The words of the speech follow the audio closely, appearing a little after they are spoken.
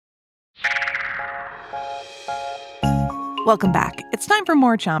Welcome back. It's time for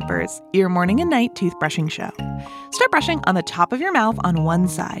more Chompers, your morning and night toothbrushing show. Start brushing on the top of your mouth on one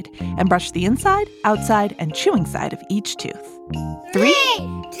side and brush the inside, outside, and chewing side of each tooth. 3,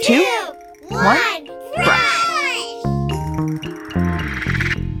 2, 1, brush.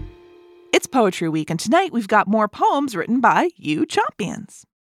 It's Poetry Week, and tonight we've got more poems written by you Chompions.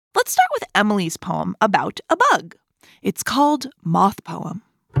 Let's start with Emily's poem about a bug. It's called Moth Poem.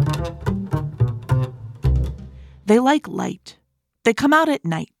 They like light. They come out at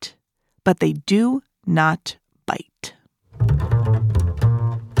night, but they do not bite.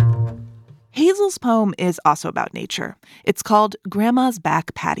 Hazel's poem is also about nature. It's called Grandma's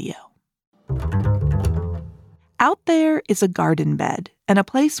Back Patio. Out there is a garden bed and a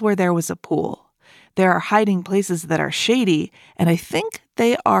place where there was a pool. There are hiding places that are shady, and I think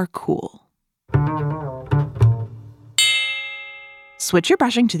they are cool. Switch your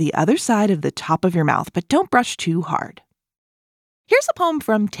brushing to the other side of the top of your mouth, but don't brush too hard. Here's a poem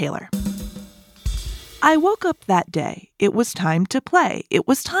from Taylor. I woke up that day. It was time to play. It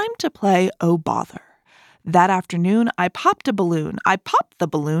was time to play, oh bother. That afternoon, I popped a balloon. I popped the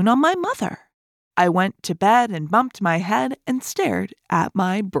balloon on my mother. I went to bed and bumped my head and stared at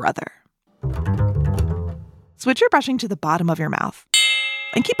my brother. Switch your brushing to the bottom of your mouth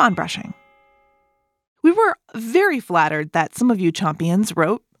and keep on brushing. We were very flattered that some of you Chompions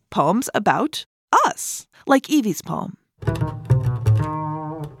wrote poems about us, like Evie's poem.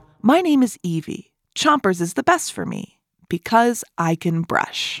 My name is Evie. Chompers is the best for me because I can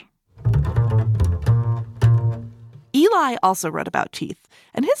brush. Eli also wrote about teeth,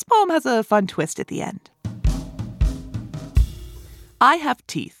 and his poem has a fun twist at the end. I have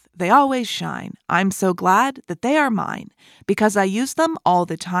teeth. They always shine. I'm so glad that they are mine because I use them all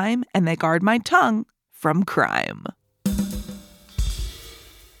the time and they guard my tongue from crime.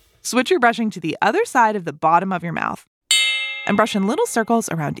 Switch your brushing to the other side of the bottom of your mouth and brush in little circles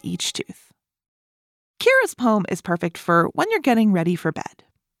around each tooth. Kira's poem is perfect for when you're getting ready for bed.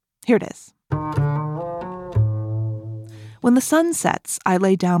 Here it is. When the sun sets, I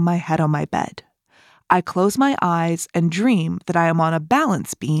lay down my head on my bed. I close my eyes and dream that I am on a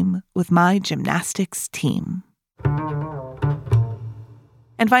balance beam with my gymnastics team.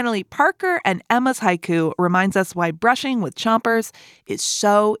 And finally, Parker and Emma's haiku reminds us why brushing with Chompers is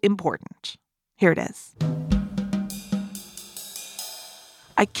so important. Here it is.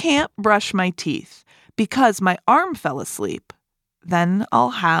 I can't brush my teeth because my arm fell asleep. Then I'll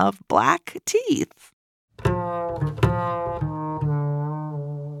have black teeth.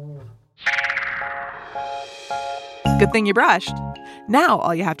 Good thing you brushed. Now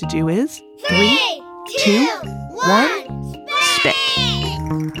all you have to do is 3, 2, 1, spit.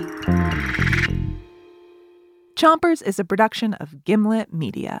 Chompers is a production of Gimlet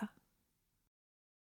Media.